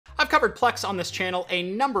covered Plex on this channel a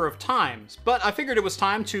number of times, but I figured it was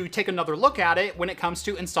time to take another look at it when it comes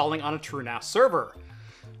to installing on a TrueNAS server.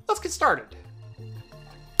 Let's get started.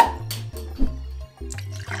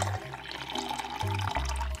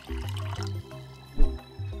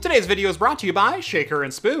 Today's video is brought to you by Shaker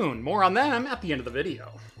and Spoon. More on them at the end of the video.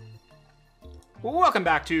 Welcome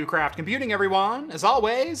back to Craft Computing, everyone. As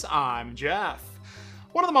always, I'm Jeff.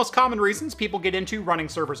 One of the most common reasons people get into running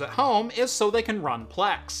servers at home is so they can run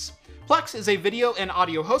Plex. Plex is a video and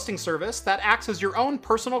audio hosting service that acts as your own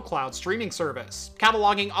personal cloud streaming service,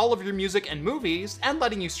 cataloging all of your music and movies and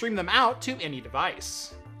letting you stream them out to any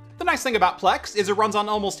device. The nice thing about Plex is it runs on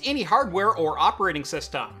almost any hardware or operating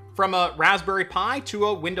system, from a Raspberry Pi to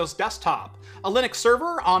a Windows desktop, a Linux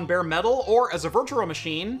server on bare metal or as a virtual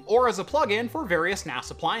machine, or as a plugin for various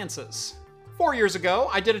NAS appliances. 4 years ago,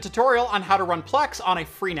 I did a tutorial on how to run Plex on a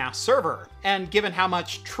free NAS server, and given how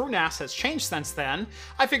much TrueNAS has changed since then,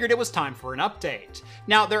 I figured it was time for an update.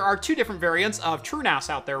 Now, there are two different variants of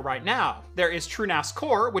TrueNAS out there right now. There is TrueNAS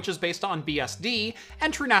Core, which is based on BSD,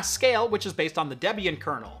 and TrueNAS Scale, which is based on the Debian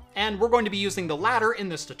kernel, and we're going to be using the latter in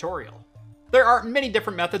this tutorial. There are many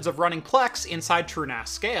different methods of running Plex inside TrueNAS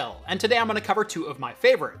Scale, and today I'm going to cover two of my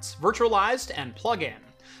favorites, virtualized and plugin.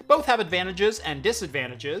 Both have advantages and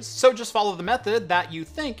disadvantages, so just follow the method that you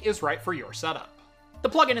think is right for your setup. The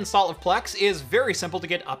plugin install of Plex is very simple to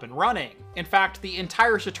get up and running. In fact, the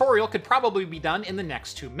entire tutorial could probably be done in the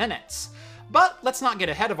next 2 minutes. But let's not get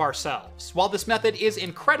ahead of ourselves. While this method is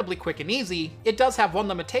incredibly quick and easy, it does have one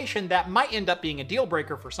limitation that might end up being a deal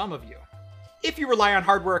breaker for some of you. If you rely on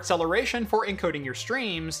hardware acceleration for encoding your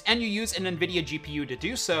streams, and you use an NVIDIA GPU to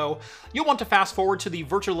do so, you'll want to fast forward to the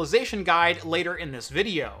virtualization guide later in this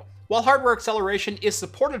video. While hardware acceleration is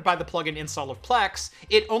supported by the plugin install of Plex,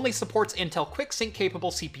 it only supports Intel QuickSync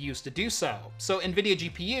capable CPUs to do so NVIDIA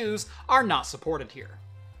GPUs are not supported here.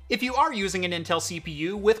 If you are using an Intel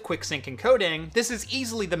CPU with QuickSync encoding, this is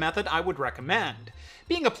easily the method I would recommend.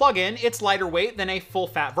 Being a plugin, it's lighter weight than a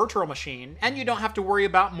full-fat virtual machine, and you don't have to worry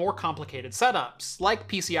about more complicated setups, like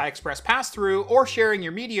PCI Express pass-through or sharing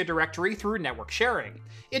your media directory through network sharing.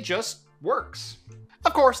 It just works.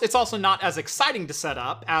 Of course, it's also not as exciting to set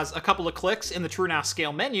up as a couple of clicks in the TrueNAS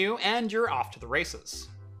Scale menu and you're off to the races.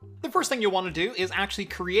 The first thing you'll want to do is actually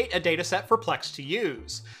create a dataset for Plex to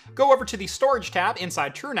use. Go over to the Storage tab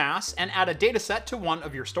inside TrueNAS and add a dataset to one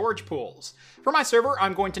of your storage pools. For my server,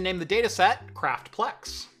 I'm going to name the dataset Craft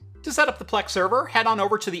Plex. To set up the Plex server, head on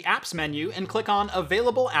over to the Apps menu and click on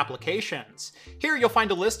Available Applications. Here you'll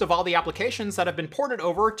find a list of all the applications that have been ported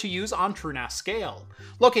over to use on TrueNAS Scale.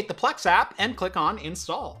 Locate the Plex app and click on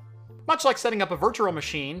Install. Much like setting up a virtual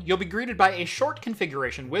machine, you'll be greeted by a short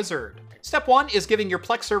configuration wizard. Step 1 is giving your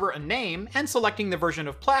Plex server a name and selecting the version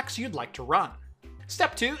of Plex you'd like to run.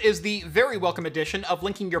 Step 2 is the very welcome addition of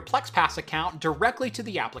linking your PlexPass account directly to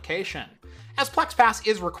the application. As PlexPass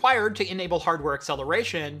is required to enable hardware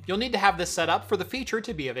acceleration, you'll need to have this set up for the feature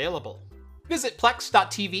to be available. Visit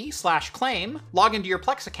plex.tv/claim, log into your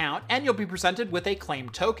Plex account, and you'll be presented with a claim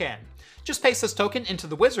token. Just paste this token into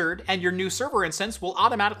the wizard, and your new server instance will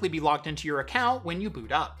automatically be logged into your account when you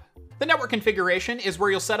boot up. The network configuration is where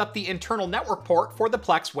you'll set up the internal network port for the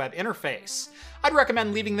Plex web interface. I'd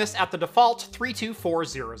recommend leaving this at the default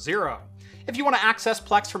 32400. If you want to access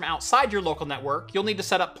Plex from outside your local network, you'll need to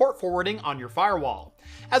set up port forwarding on your firewall.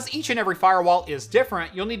 As each and every firewall is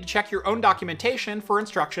different, you'll need to check your own documentation for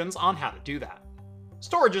instructions on how to do that.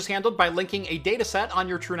 Storage is handled by linking a dataset on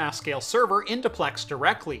your TrueNAS Scale server into Plex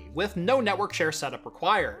directly, with no network share setup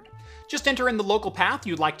required. Just enter in the local path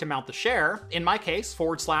you'd like to mount the share, in my case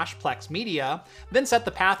 /Plex Media, then set the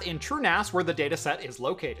path in TrueNAS where the dataset is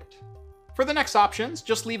located. For the next options,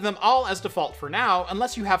 just leave them all as default for now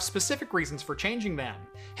unless you have specific reasons for changing them.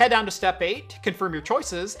 Head down to Step 8, confirm your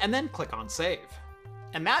choices, and then click on Save.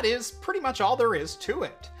 And that is pretty much all there is to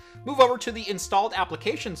it. Move over to the Installed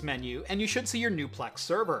Applications menu and you should see your new Plex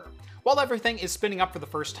server. While everything is spinning up for the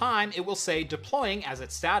first time, it will say Deploying as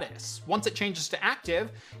its status. Once it changes to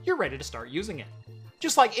active, you're ready to start using it.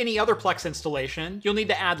 Just like any other Plex installation, you'll need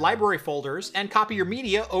to add library folders and copy your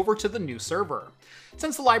media over to the new server.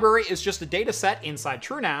 Since the library is just a dataset inside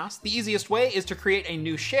TrueNAS, the easiest way is to create a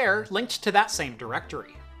new share linked to that same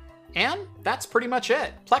directory. And that's pretty much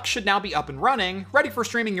it. Plex should now be up and running, ready for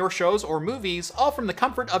streaming your shows or movies, all from the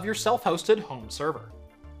comfort of your self-hosted home server.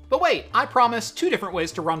 But wait, I promised 2 different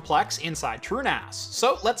ways to run Plex inside TrueNAS,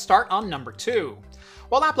 so let's start on number 2.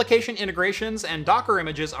 While application integrations and Docker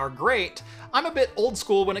images are great, I'm a bit old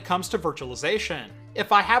school when it comes to virtualization.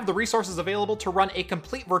 If I have the resources available to run a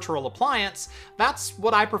complete virtual appliance, that's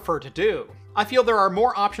what I prefer to do. I feel there are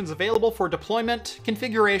more options available for deployment,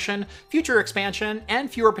 configuration, future expansion,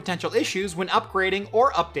 and fewer potential issues when upgrading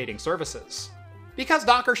or updating services. Because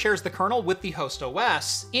Docker shares the kernel with the host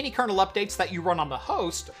OS, any kernel updates that you run on the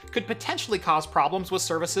host could potentially cause problems with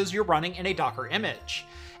services you're running in a Docker image.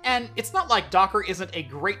 And it's not like Docker isn't a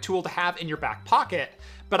great tool to have in your back pocket,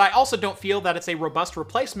 but I also don't feel that it's a robust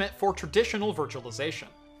replacement for traditional virtualization.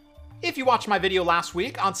 If you watched my video last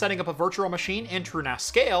week on setting up a virtual machine in TrueNAS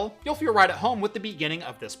Scale, you'll feel right at home with the beginning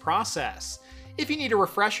of this process. If you need a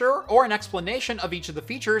refresher or an explanation of each of the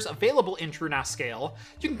features available in TrueNAS Scale,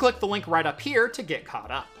 you can click the link right up here to get caught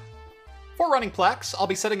up. For running Plex, I'll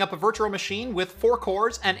be setting up a virtual machine with 4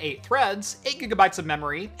 cores and 8 threads, 8 GB of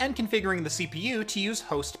memory, and configuring the CPU to use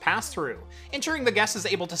host pass-through, ensuring the guest is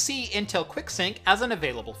able to see Intel QuickSync as an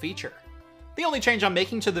available feature. The only change I'm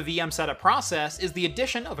making to the VM setup process is the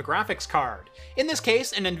addition of a graphics card, in this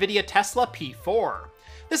case an NVIDIA Tesla P4.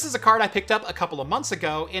 This is a card I picked up a couple of months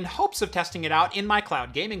ago in hopes of testing it out in my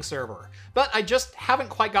cloud gaming server, but I just haven't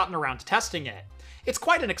quite gotten around to testing it. It's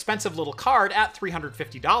quite an expensive little card at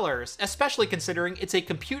 $350, especially considering it's a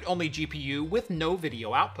compute-only GPU with no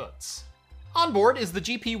video outputs. On board is the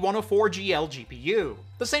GP104GL GPU,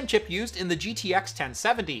 the same chip used in the GTX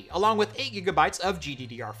 1070, along with 8GB of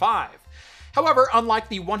GDDR5. However, unlike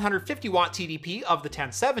the 150-watt TDP of the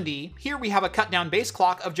 1070, here we have a cut-down base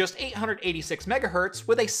clock of just 886 MHz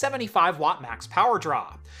with a 75-watt max power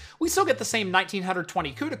draw. We still get the same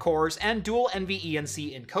 1920 CUDA cores and dual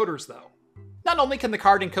NVENC encoders though. Not only can the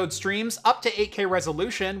card encode streams up to 8K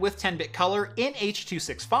resolution with 10-bit color in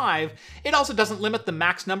H.265, it also doesn't limit the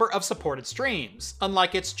max number of supported streams,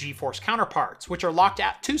 unlike its GeForce counterparts, which are locked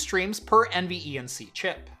at 2 streams per NVENC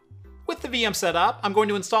chip. With the VM set up, I'm going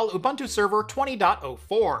to install Ubuntu Server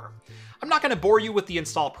 20.04. I'm not going to bore you with the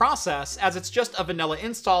install process, as it's just a vanilla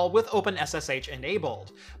install with OpenSSH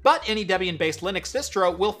enabled, but any Debian-based Linux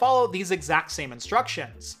distro will follow these exact same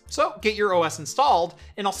instructions. So get your OS installed,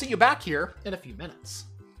 and I'll see you back here in a few minutes.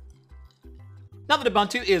 Now that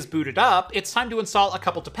Ubuntu is booted up, it's time to install a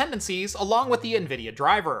couple dependencies along with the NVIDIA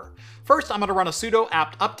driver. First, I'm going to run a sudo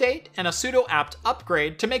apt update and a sudo apt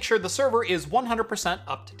upgrade to make sure the server is 100%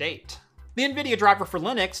 up to date. The NVIDIA driver for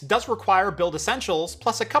Linux does require build essentials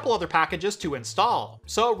plus a couple other packages to install,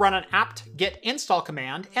 so run an apt get install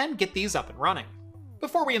command and get these up and running.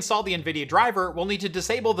 Before we install the NVIDIA driver, we'll need to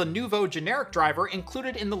disable the Nouveau generic driver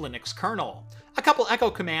included in the Linux kernel. A couple echo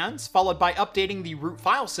commands, followed by updating the root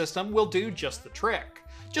file system, will do just the trick.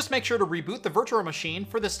 Just make sure to reboot the virtual machine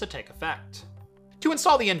for this to take effect. To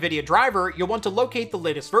install the NVIDIA driver, you'll want to locate the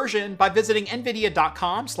latest version by visiting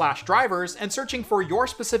nvidia.com/drivers and searching for your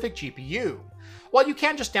specific GPU. While you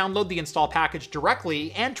can just download the install package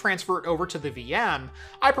directly and transfer it over to the VM,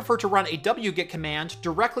 I prefer to run a wget command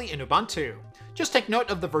directly in Ubuntu. Just take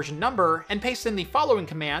note of the version number and paste in the following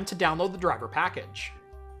command to download the driver package.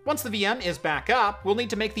 Once the VM is back up, we'll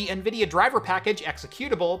need to make the NVIDIA driver package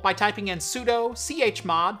executable by typing in sudo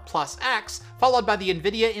chmod +x followed by the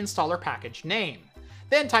NVIDIA installer package name.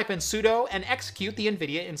 Then type in sudo and execute the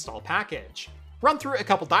NVIDIA install package. Run through a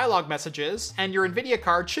couple dialog messages, and your NVIDIA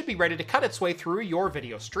card should be ready to cut its way through your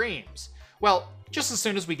video streams. Well, just as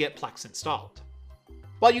soon as we get Plex installed.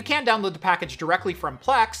 While you can download the package directly from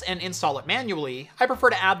Plex and install it manually, I prefer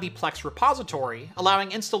to add the Plex repository,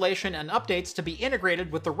 allowing installation and updates to be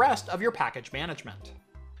integrated with the rest of your package management.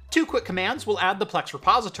 2 quick commands will add the Plex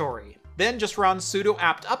repository. Then just run sudo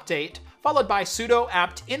apt update, followed by sudo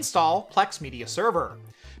apt install Plex media server.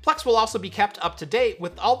 Plex will also be kept up to date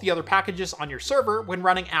with all the other packages on your server when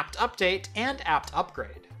running apt update and apt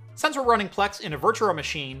upgrade. Since we're running Plex in a virtual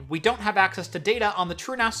machine, we don't have access to data on the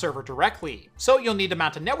TrueNAS server directly, so you'll need to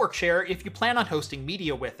mount a network share if you plan on hosting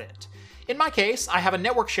media with it. In my case, I have a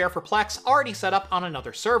network share for Plex already set up on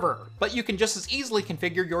another server, but you can just as easily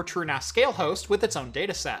configure your TrueNAS Scale host with its own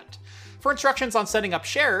dataset. For instructions on setting up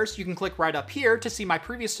shares, you can click right up here to see my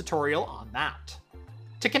previous tutorial on that.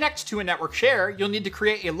 To connect to a network share, you'll need to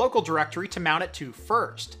create a local directory to mount it to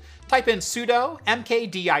first. Type in sudo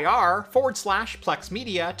mkdir/Plex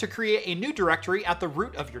media to create a new directory at the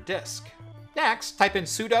root of your disk. Next, type in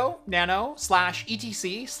sudo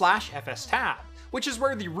nano/etc/fstab, which is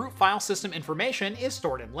where the root file system information is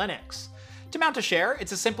stored in Linux. To mount a share,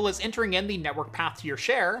 it's as simple as entering in the network path to your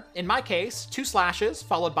share, in my case, 2 slashes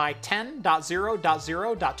followed by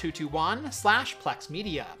 10.0.0.221/Plex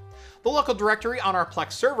media. The local directory on our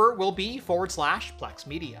Plex server will be /Plex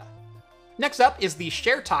media. Next up is the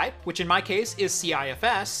share type, which in my case is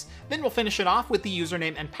CIFS, then we'll finish it off with the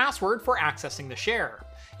username and password for accessing the share.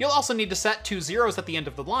 You'll also need to set 2 zeros at the end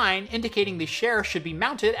of the line, indicating the share should be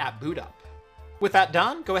mounted at boot up. With that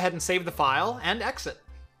done, go ahead and save the file and exit.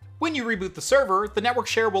 When you reboot the server, the network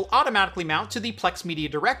share will automatically mount to the Plex media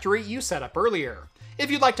directory you set up earlier. If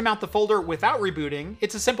you'd like to mount the folder without rebooting,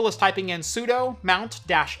 it's as simple as typing in sudo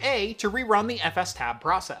mount-a to rerun the fstab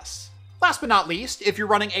process. Last but not least, if you're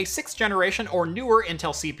running a 6th generation or newer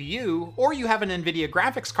Intel CPU, or you have an NVIDIA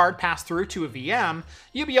graphics card passed through to a VM,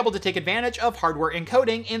 you'll be able to take advantage of hardware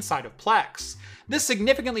encoding inside of Plex. This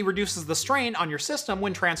significantly reduces the strain on your system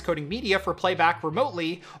when transcoding media for playback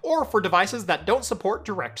remotely, or for devices that don't support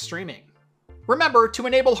direct streaming. Remember, to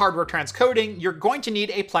enable hardware transcoding, you're going to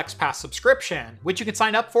need a Plex Pass subscription, which you can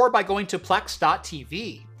sign up for by going to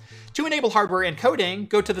plex.tv. To enable hardware encoding,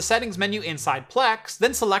 go to the settings menu inside Plex,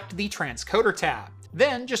 then select the Transcoder tab.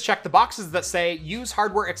 Then just check the boxes that say Use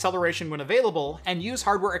Hardware Acceleration when available, and Use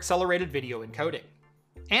Hardware Accelerated Video Encoding.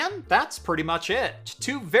 And that's pretty much it.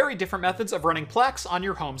 2 very different methods of running Plex on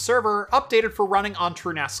your home server, updated for running on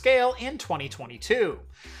TrueNAS Scale in 2022.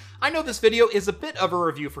 I know this video is a bit of a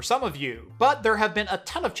review for some of you, but there have been a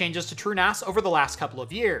ton of changes to TrueNAS over the last couple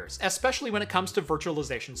of years, especially when it comes to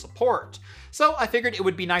virtualization support. So I figured it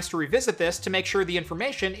would be nice to revisit this to make sure the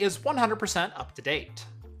information is 100% up to date.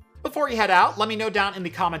 Before you head out, let me know down in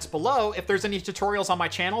the comments below if there's any tutorials on my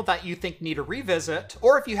channel that you think need a revisit,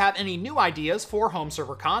 or if you have any new ideas for home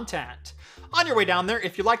server content. On your way down there,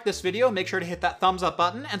 if you like this video, make sure to hit that thumbs up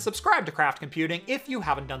button and subscribe to Craft Computing if you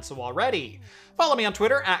haven't done so already. Follow me on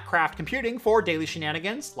Twitter at Craft Computing for daily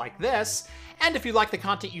shenanigans like this. And if you like the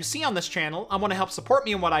content you see on this channel and want to help support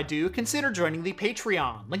me in what I do, consider joining the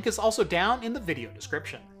Patreon. Link is also down in the video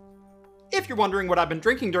description. If you're wondering what I've been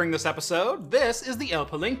drinking during this episode, this is the El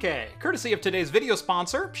Palenque, courtesy of today's video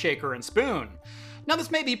sponsor, Shaker and Spoon. Now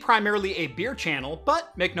this may be primarily a beer channel,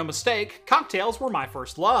 but make no mistake, cocktails were my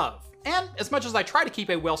first love. And as much as I try to keep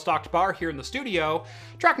a well-stocked bar here in the studio,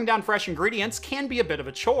 tracking down fresh ingredients can be a bit of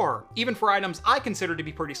a chore, even for items I consider to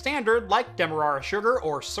be pretty standard, like Demerara sugar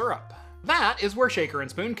or syrup. That is where Shaker and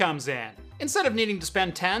Spoon comes in. Instead of needing to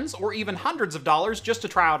spend tens or even hundreds of dollars just to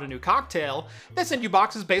try out a new cocktail, they send you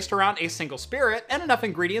boxes based around a single spirit and enough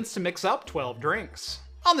ingredients to mix up 12 drinks.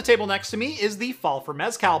 On the table next to me is the Fall for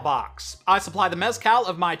Mezcal box. I supply the mezcal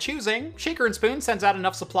of my choosing. Shaker and Spoon sends out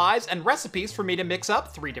enough supplies and recipes for me to mix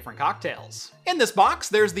up 3 different cocktails. In this box,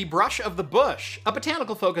 there's the Brush of the Bush, a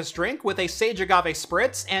botanical-focused drink with a sage agave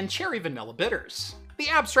spritz and cherry vanilla bitters. The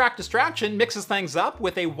Abstract Distraction mixes things up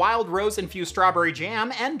with a wild rose-infused strawberry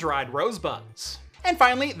jam and dried rosebuds. And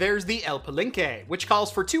finally, there's the El Palenque, which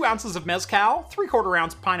calls for 2 ounces of mezcal, 3/4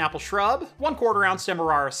 ounce pineapple shrub, 1/4 ounce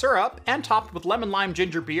Demerara syrup, and topped with lemon lime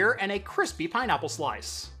ginger beer and a crispy pineapple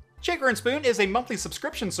slice. Shaker and Spoon is a monthly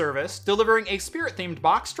subscription service, delivering a spirit-themed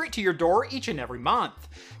box straight to your door each and every month.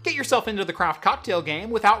 Get yourself into the craft cocktail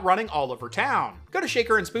game without running all over town. Go to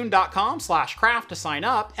shakerandspoon.com/craft to sign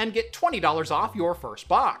up and get $20 off your first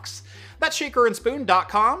box. That's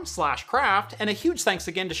shakerandspoon.com/craft, and a huge thanks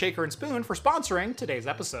again to Shaker and Spoon for sponsoring today's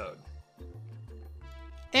episode.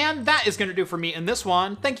 And that is going to do for me in this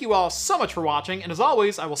one. Thank you all so much for watching, and as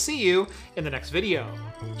always, I will see you in the next video.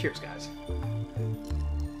 Cheers, guys.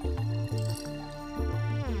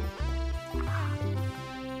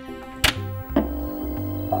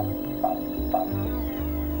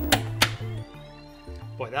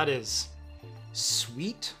 Boy, that is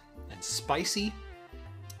sweet and spicy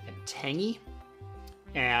and tangy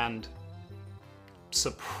and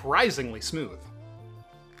surprisingly smooth.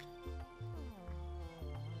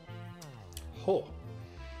 Oh,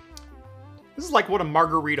 this is like what a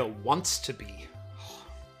margarita wants to be.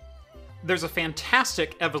 There's a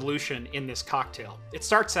fantastic evolution in this cocktail. It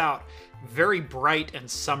starts out very bright and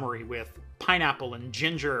summery with pineapple and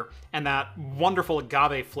ginger and that wonderful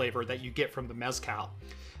agave flavor that you get from the mezcal.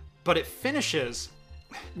 But it finishes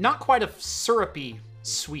not quite a syrupy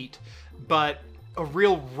sweet, but a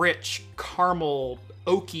real rich caramel,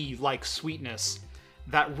 oaky-like sweetness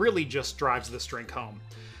that really just drives this drink home.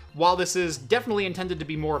 While this is definitely intended to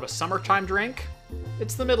be more of a summertime drink,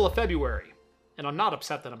 it's the middle of February, and I'm not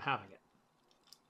upset that I'm having it.